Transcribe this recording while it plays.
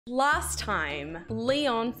Last time,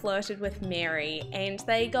 Leon flirted with Mary and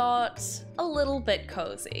they got a little bit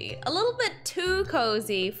cozy. A little bit too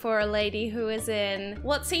cozy for a lady who is in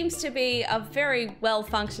what seems to be a very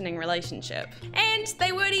well-functioning relationship. And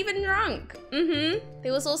they weren't even drunk.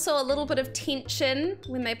 There was also a little bit of tension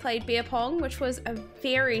when they played beer pong, which was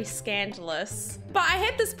very scandalous. But I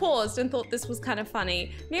had this paused and thought this was kind of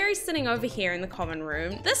funny. Mary's sitting over here in the common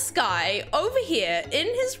room. This guy over here in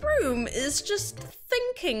his room is just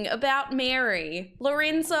thinking about Mary.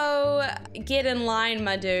 Lorenzo, get in line,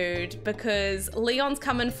 my dude, because Leon's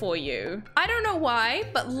coming for you. I don't know why,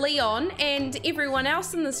 but Leon and everyone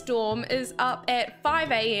else in this dorm is up at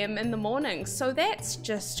 5 a.m. in the morning, so that's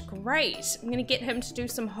just great. I'm gonna get him to do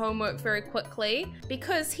some homework very quickly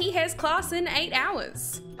because he has class in 8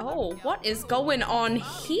 hours. Oh, what is going on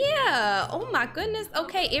here? Oh my goodness.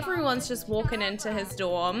 Okay, everyone's just walking into his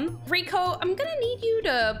dorm. Rico, I'm gonna need you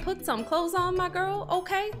to put some clothes on, my girl,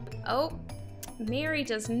 okay? Oh, Mary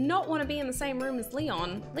does not want to be in the same room as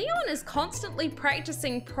Leon. Leon is constantly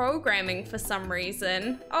practicing programming for some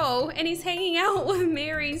reason. Oh, and he's hanging out with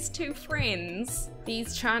Mary's two friends.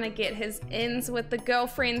 He's trying to get his ends with the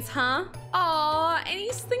girlfriends, huh? Aw, and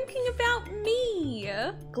he's thinking about me.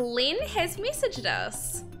 Glenn has messaged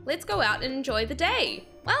us. Let's go out and enjoy the day.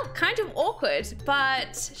 Well, kind of awkward,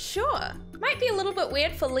 but sure. Might be a little bit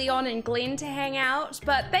weird for Leon and Glenn to hang out,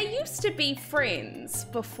 but they used to be friends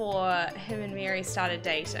before him and Mary started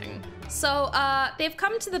dating. So they've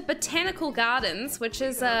come to the Botanical Gardens, which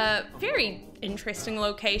is a very interesting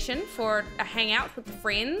location for a hangout with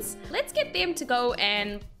friends. Let's get them to go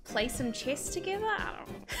and play some chess together. I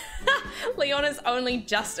don't know. Leon is only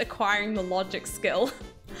just acquiring the logic skill.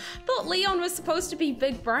 Thought Leon was supposed to be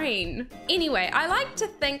big brain. Anyway, I like to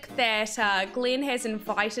think that Glenn has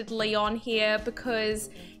invited Leon here because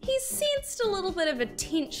he's sensed a little bit of a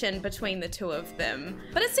tension between the two of them.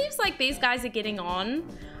 But it seems like these guys are getting on.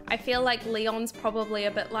 I feel like Leon's probably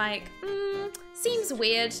a bit like, seems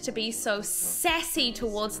weird to be so sassy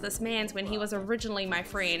towards this man's when he was originally my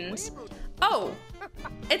friend. Oh,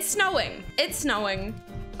 it's snowing. It's snowing.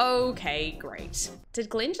 Okay, great. Did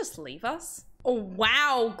Glenn just leave us? Oh,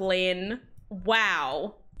 wow, Glenn.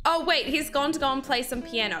 Wow. Oh, wait, he's gone to go and play some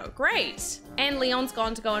piano. Great. And Leon's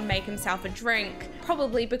gone to go and make himself a drink.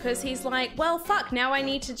 Probably because he's like, well, fuck, now I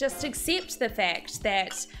need to just accept the fact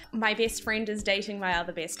that my best friend is dating my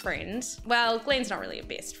other best friend. Well, Glenn's not really a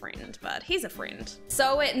best friend, but he's a friend.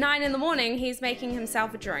 So at 9 in the morning, he's making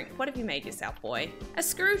himself a drink. What have you made yourself, boy? A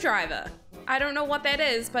screwdriver. I don't know what that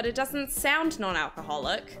is, but it doesn't sound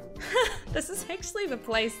non-alcoholic. This is actually the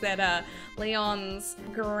place that Leon's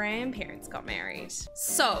grandparents got married.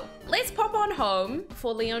 So let's pop on home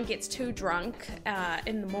before Leon gets too drunk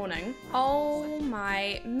in the morning. Oh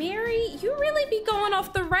my, Mary, you really be going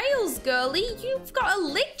off the rails, girly. You've got a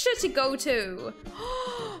lecture to go to.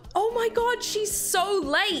 Oh my God, she's so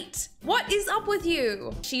late. What is up with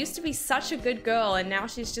you? She used to be such a good girl and now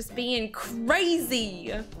she's just being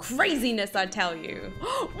crazy. Craziness, I tell you.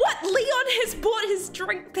 What? Leon has brought his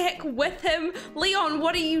drink back with him? Leon,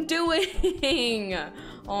 what are you doing?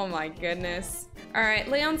 Oh my goodness. All right,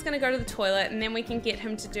 Leon's gonna go to the toilet and then we can get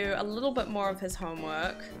him to do a little bit more of his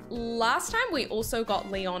homework. Last time we also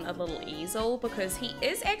got Leon a little easel because he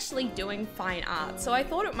is actually doing fine art. So I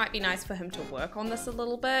thought it might be nice for him to work on this a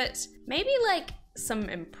little bit. Maybe like some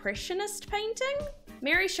impressionist painting?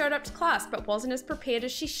 Mary showed up to class but wasn't as prepared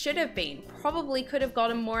as she should have been. Probably could have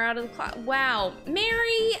gotten more out of the class. Wow,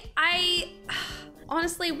 Mary,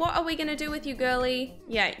 honestly, what are we gonna do with you, girly?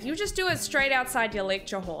 Yeah, you just do it straight outside your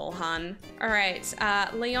lecture hall, hun. All right,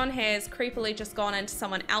 Leon has creepily just gone into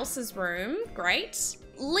someone else's room. Great.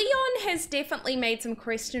 Leon has definitely made some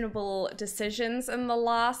questionable decisions in the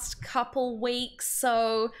last couple weeks,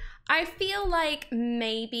 so I feel like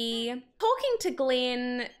maybe talking to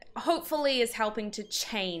Glenn hopefully is helping to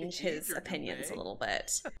change his opinions a little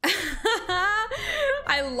bit.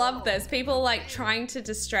 I love this. People like trying to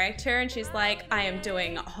distract her and she's like, I am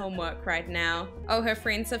doing homework right now. Oh, her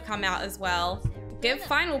friends have come out as well. Give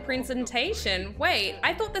final presentation. Wait,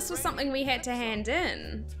 I thought this was something we had to hand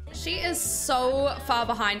in. She is so far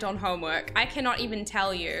behind on homework. I cannot even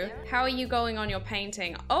tell you. How are you going on your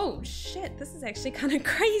painting? Oh shit, this is actually kind of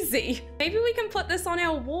crazy. Maybe we can put this on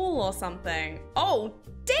our wall or something. Oh,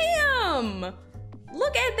 damn!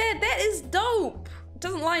 Look at that, that is dope. It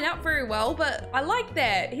doesn't line up very well, but I like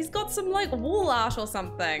that. He's got some like wall art or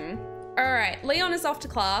something. All right, Leon is off to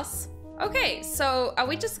class. Okay, so are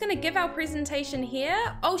we just gonna give our presentation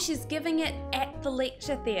here? Oh, she's giving it at the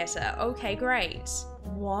lecture theatre. Okay, great.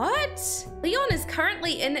 What? Leon is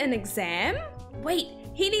currently in an exam? Wait,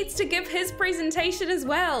 he needs to give his presentation as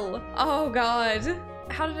well. Oh God.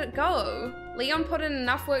 how did it go? Leon put in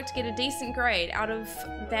enough work to get a decent grade out of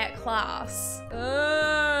that class.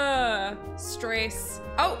 Stress.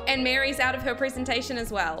 Oh, and Mary's out of her presentation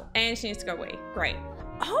as well. And she needs to go wee. Great.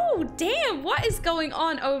 Oh, damn, what is going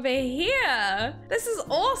on over here? This is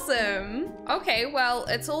awesome. Okay, well,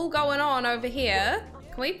 it's all going on over here.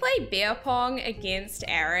 Can we play beer pong against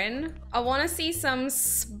Aaron? I want to see some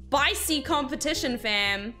spicy competition,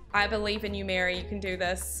 fam. I believe in you, Mary. You can do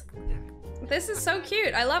this. This is so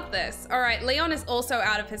cute. I love this. All right, Leon is also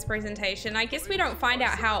out of his presentation. I guess we don't find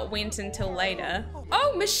out how it went until later.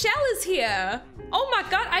 Oh, Michelle is here. Oh my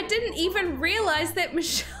God, I didn't even realize that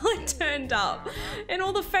Michelle had turned up and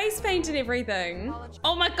all the face paint and everything.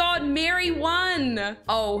 Oh my God, Mary won.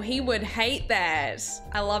 Oh, he would hate that.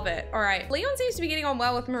 I love it. All right, Leon seems to be getting on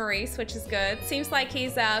well with Maurice, which is good. Seems like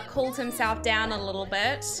he's cooled himself down a little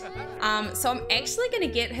bit. So I'm actually gonna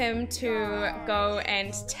get him to go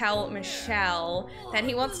and tell Michelle that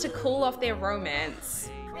he wants to cool off their romance.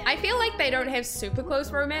 I feel like they don't have super close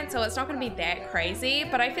romance, so it's not gonna be that crazy,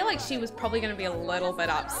 but I feel like she was probably gonna be a little bit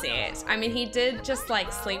upset. I mean, he did just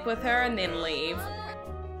like sleep with her and then leave.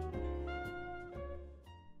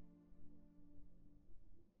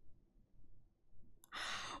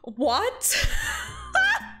 What?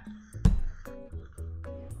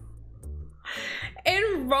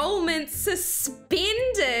 Enrollment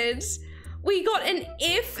suspended. We got an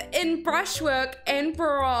F in brushwork and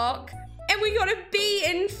Baroque. And we got a B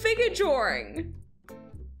in figure drawing.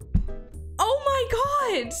 Oh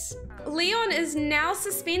my God. Leon is now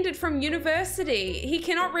suspended from university. He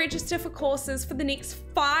cannot register for courses for the next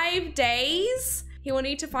 5 days. He will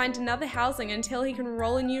need to find another housing until he can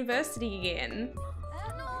enroll in university again.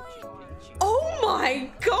 Oh my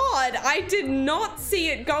God, I did not see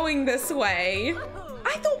it going this way.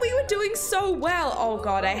 I thought we were doing so well. Oh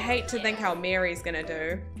God, I hate to think how Mary's gonna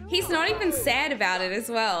do. He's not even sad about it as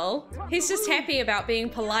well. He's just happy about being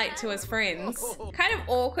polite to his friends. Kind of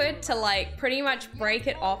awkward to like pretty much break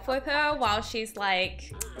it off with her while she's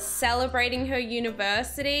like celebrating her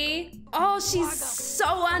university. Oh, she's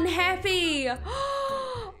so unhappy.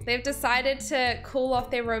 They've decided to cool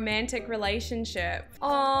off their romantic relationship.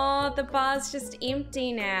 Oh, the bar's just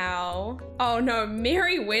empty now. Oh no,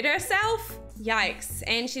 Mary wet herself? Yikes,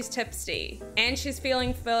 and she's tipsy, and she's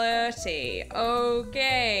feeling flirty.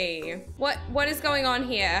 Okay. What is going on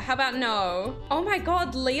here? How about no? Oh my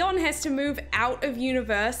God, Leon has to move out of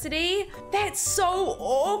university? That's so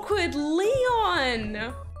awkward,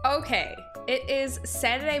 Leon! Okay, it is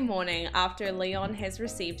Saturday morning after Leon has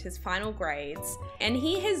received his final grades, and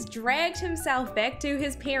he has dragged himself back to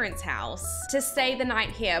his parents' house to stay the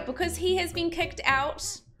night here because he has been kicked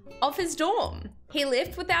out of his dorm. He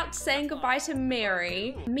left without saying goodbye to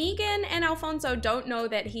Mary. Megan and Alfonso don't know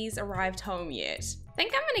that he's arrived home yet. I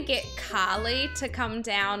think I'm gonna get Carly to come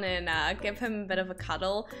down and give him a bit of a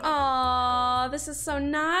cuddle. Oh, this is so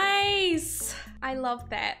nice. I love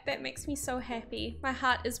that. That makes me so happy. My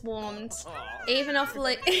heart is warmed. Even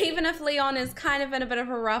if Leon is kind of in a bit of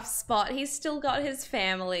a rough spot, he's still got his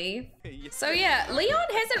family. So yeah, Leon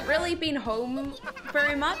hasn't really been home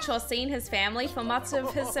very much or seen his family for much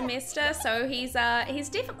of his semester, so he's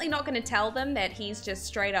definitely not going to tell them that he's just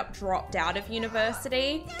straight up dropped out of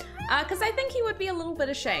university, because I think he would be a little bit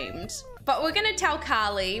ashamed. But we're gonna tell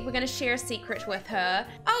Carly, we're gonna share a secret with her.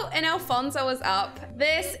 Oh, and Alfonso is up.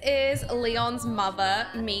 This is Leon's mother,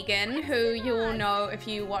 Megan, who you will know if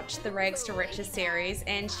you watch the Rags to Riches series,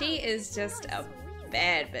 and she is just a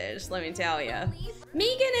bad bitch, let me tell you.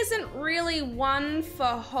 Megan isn't really one for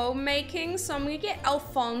homemaking, so I'm gonna get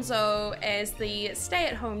Alfonso as the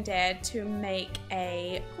stay-at-home dad to make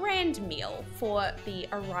a grand meal for the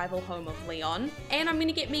arrival home of Leon. And I'm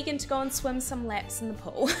gonna get Megan to go and swim some laps in the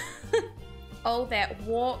pool. Oh, that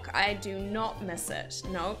walk, I do not miss it.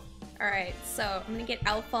 Nope. All right, so I'm gonna get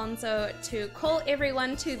Alfonso to call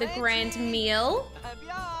everyone to the grand meal.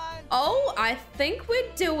 Oh, I think we're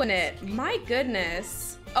doing it. My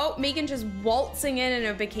goodness. Oh, Megan just waltzing in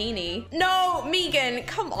her bikini. No, Megan,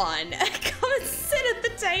 come on. Come and sit at the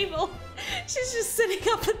table. She's just sitting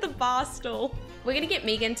up at the bar stool. We're gonna get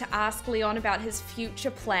Megan to ask Leon about his future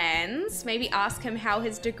plans. Maybe ask him how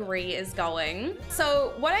his degree is going.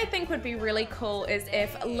 So what I think would be really cool is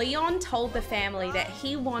if Leon told the family that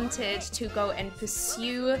he wanted to go and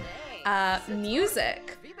pursue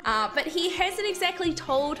music. But he hasn't exactly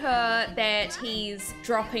told her that he's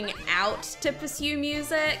dropping out to pursue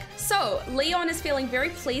music. So Leon is feeling very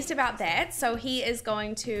pleased about that. So he is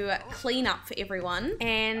going to clean up for everyone,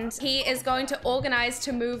 and he is going to organize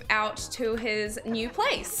to move out to his new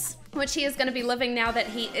place, which he is going to be living now that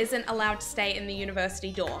he isn't allowed to stay in the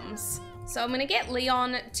university dorms. So I'm gonna get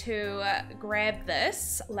Leon to grab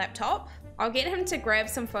this laptop. I'll get him to grab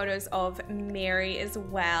some photos of Mary as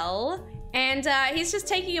well. And he's just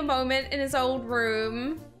taking a moment in his old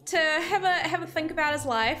room to have a think about his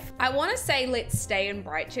life. I want to say let's stay in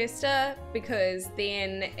Brightchester, because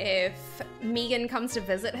then if Megan comes to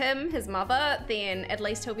visit him, his mother, then at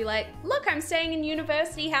least he'll be like, look, I'm staying in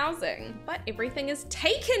university housing. But everything is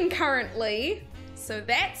taken currently, so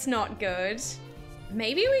that's not good.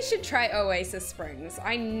 Maybe we should try Oasis Springs.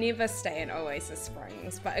 I never stay in Oasis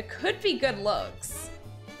Springs, but it could be good looks.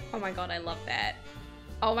 Oh my god, I love that.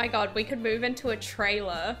 Oh my god, we could move into a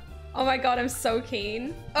trailer. Oh my god, I'm so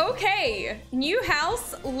keen. Okay, new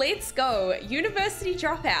house, let's go. University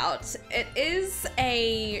Dropout. It is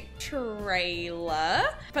a trailer,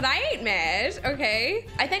 but I ain't mad, okay?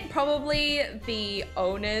 I think probably the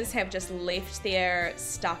owners have just left their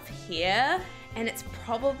stuff here, and it's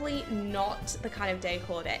probably not the kind of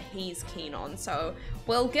decor that he's keen on, so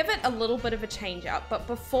we'll give it a little bit of a change up. But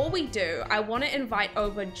before we do, I want to invite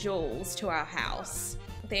over Jules to our house.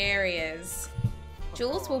 There he is.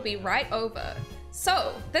 Jules will be right over.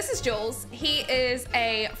 So this is Jules. He is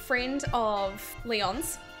a friend of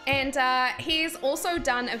Leon's, and he's also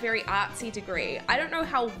done a very artsy degree. I don't know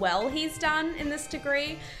how well he's done in this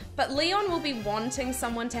degree, but Leon will be wanting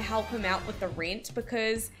someone to help him out with the rent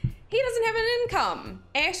because he doesn't have an income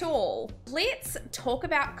at all. Let's talk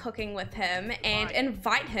about cooking with him and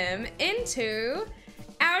invite him into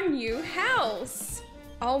our new house.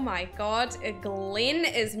 Oh my god, Glenn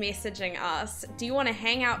is messaging us. Do you want to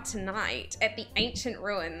hang out tonight at the ancient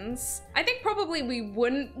ruins? I think probably we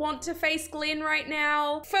wouldn't want to face Glenn right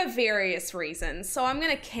now for various reasons, so I'm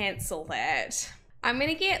gonna cancel that. I'm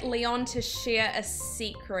gonna get Leon to share a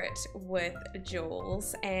secret with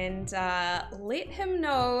Jules and let him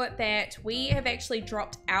know that we have actually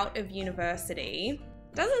dropped out of university.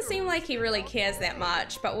 Doesn't seem like he really cares that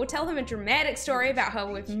much, but we'll tell him a dramatic story about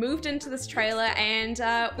how we've moved into this trailer and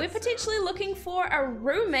we're potentially looking for a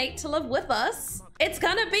roommate to live with us. It's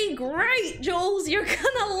gonna be great, Jules. You're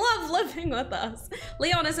gonna love living with us.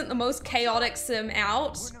 Leon isn't the most chaotic sim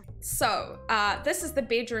out. So, this is the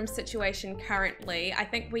bedroom situation currently. I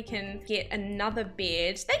think we can get another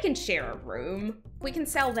bed. They can share a room. We can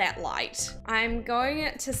sell that light. I'm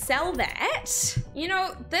going to sell that. You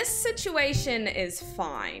know, this situation is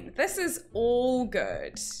fine. This is all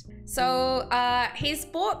good. So, he's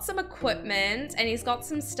bought some equipment and he's got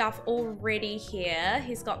some stuff already here.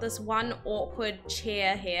 He's got this one awkward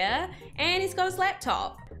chair here and he's got his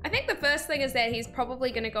laptop. I think the first thing is that he's probably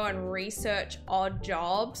going to go and research odd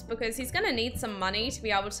jobs because he's going to need some money to be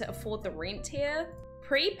able to afford the rent here.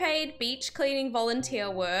 Prepaid beach cleaning volunteer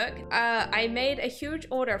work. I made a huge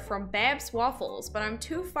order from Babs Waffles, but I'm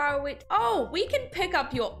too far away. Oh, we can pick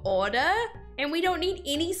up your order and we don't need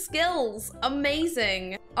any skills.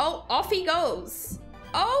 Amazing. Oh, off he goes.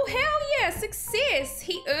 Oh, hell yeah, success.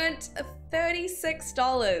 He earned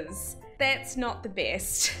 $36. That's not the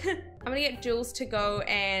best. I'm gonna get Jules to go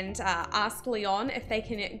and ask Leon if they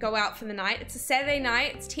can go out for the night. It's a Saturday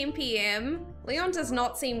night, it's 10 p.m. Leon does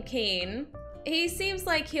not seem keen. He seems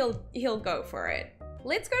like he'll go for it.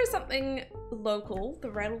 Let's go to something local,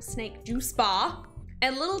 the Rattlesnake Juice Bar.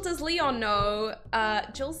 And little does Leon know,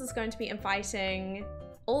 Jules is going to be inviting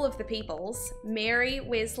all of the peoples. Mary,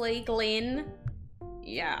 Wesley, Glenn,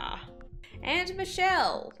 yeah. And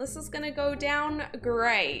Michelle. This is gonna go down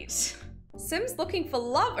great. Sims looking for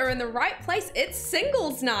love are in the right place. It's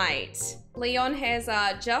singles night. Leon has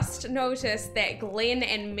just noticed that Glenn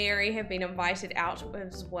and Mary have been invited out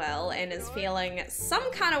as well and is feeling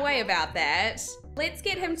some kind of way about that. Let's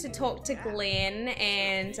get him to talk to Glenn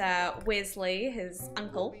and Wesley, his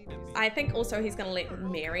uncle. I think also he's gonna let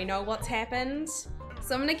Mary know what's happened.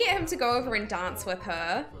 So I'm gonna get him to go over and dance with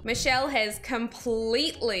her. Michelle has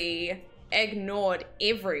completely ignored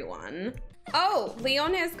everyone. Oh,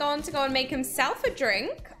 Leon has gone to go and make himself a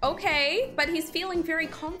drink. Okay, but he's feeling very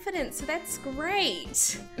confident, so that's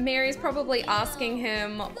great. Mary's probably asking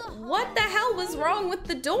him, what the hell was wrong with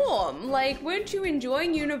the dorm? Like, weren't you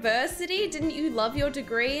enjoying university? Didn't you love your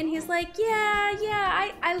degree? And he's like,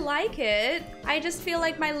 yeah, I like it. I just feel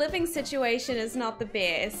like my living situation is not the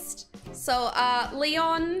best. So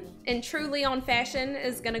Leon, in true Leon fashion,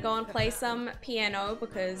 is gonna go and play some piano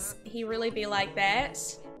because he really be like that.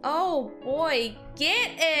 Oh boy,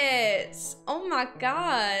 get it! Oh my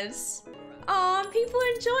god. Oh, people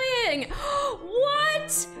are enjoying.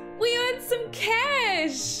 What? We earned some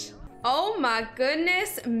cash. Oh my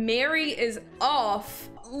goodness, Mary is off.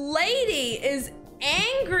 Lady is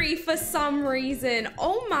angry for some reason.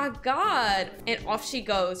 Oh my god. And off she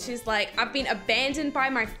goes. She's like, I've been abandoned by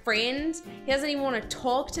my friend. He doesn't even want to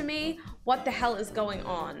talk to me. what the hell is going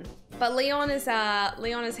on. But Leon is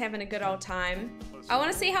having a good old time. I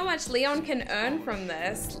want to see how much Leon can earn from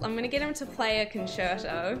this. I'm gonna get him to play a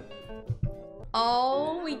concerto.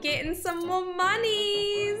 Oh, we getting some more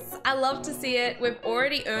monies. I love to see it. We've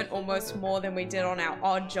already earned almost more than we did on our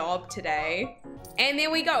odd job today. And there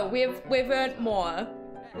we go, we've earned more.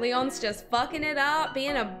 Leon's just fucking it up,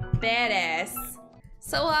 being a badass.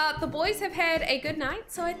 So the boys have had a good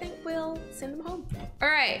night, so I think we'll send them home. All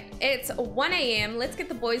right, it's 1 a.m. Let's get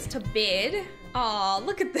the boys to bed. Oh,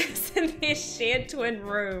 look at this in their shared twin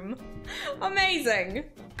room. Amazing.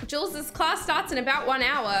 Jules's class starts in about 1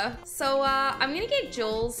 hour, so I'm gonna get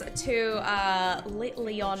Jules to let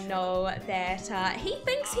Leon know that he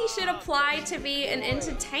thinks he should apply to be an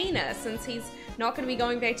entertainer since he's not gonna be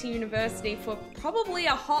going back to university for probably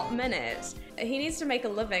a hot minute. He needs to make a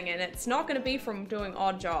living and it's not gonna be from doing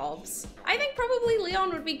odd jobs. I think probably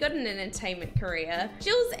Leon would be good in an entertainment career.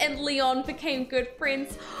 Jules and Leon became good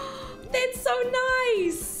friends. That's so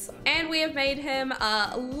nice. And we have made him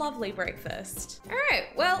a lovely breakfast. All right,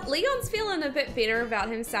 well, Leon's feeling a bit better about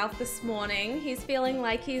himself this morning. He's feeling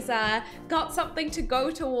like he's got something to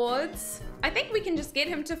go towards. I think we can just get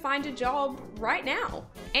him to find a job right now.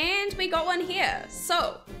 And we got one here.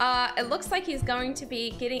 So, it looks like he's going to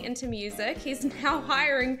be getting into music. He's now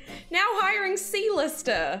hiring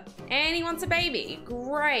C-lister. And he wants a baby,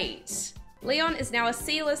 great. Leon is now a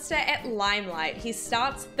C-lister at Limelight. He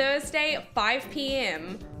starts Thursday at 5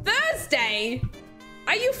 p.m. Thursday?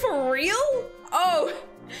 Are you for real? Oh,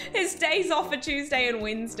 his days off are Tuesday and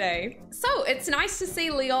Wednesday. So it's nice to see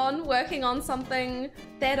Leon working on something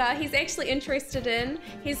that he's actually interested in.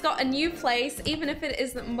 He's got a new place, even if it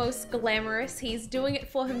isn't most glamorous. He's doing it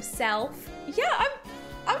for himself. Yeah,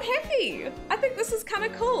 I'm happy. I think this is kind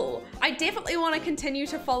of cool. I definitely want to continue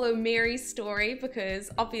to follow Mary's story because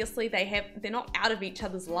obviously they're not out of each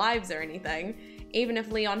other's lives or anything, even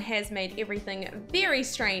if Leon has made everything very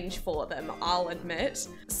strange for them, I'll admit.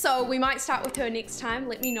 So we might start with her next time.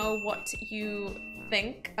 Let me know what you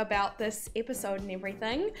think about this episode and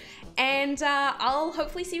everything. And I'll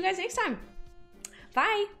hopefully see you guys next time.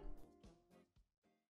 Bye.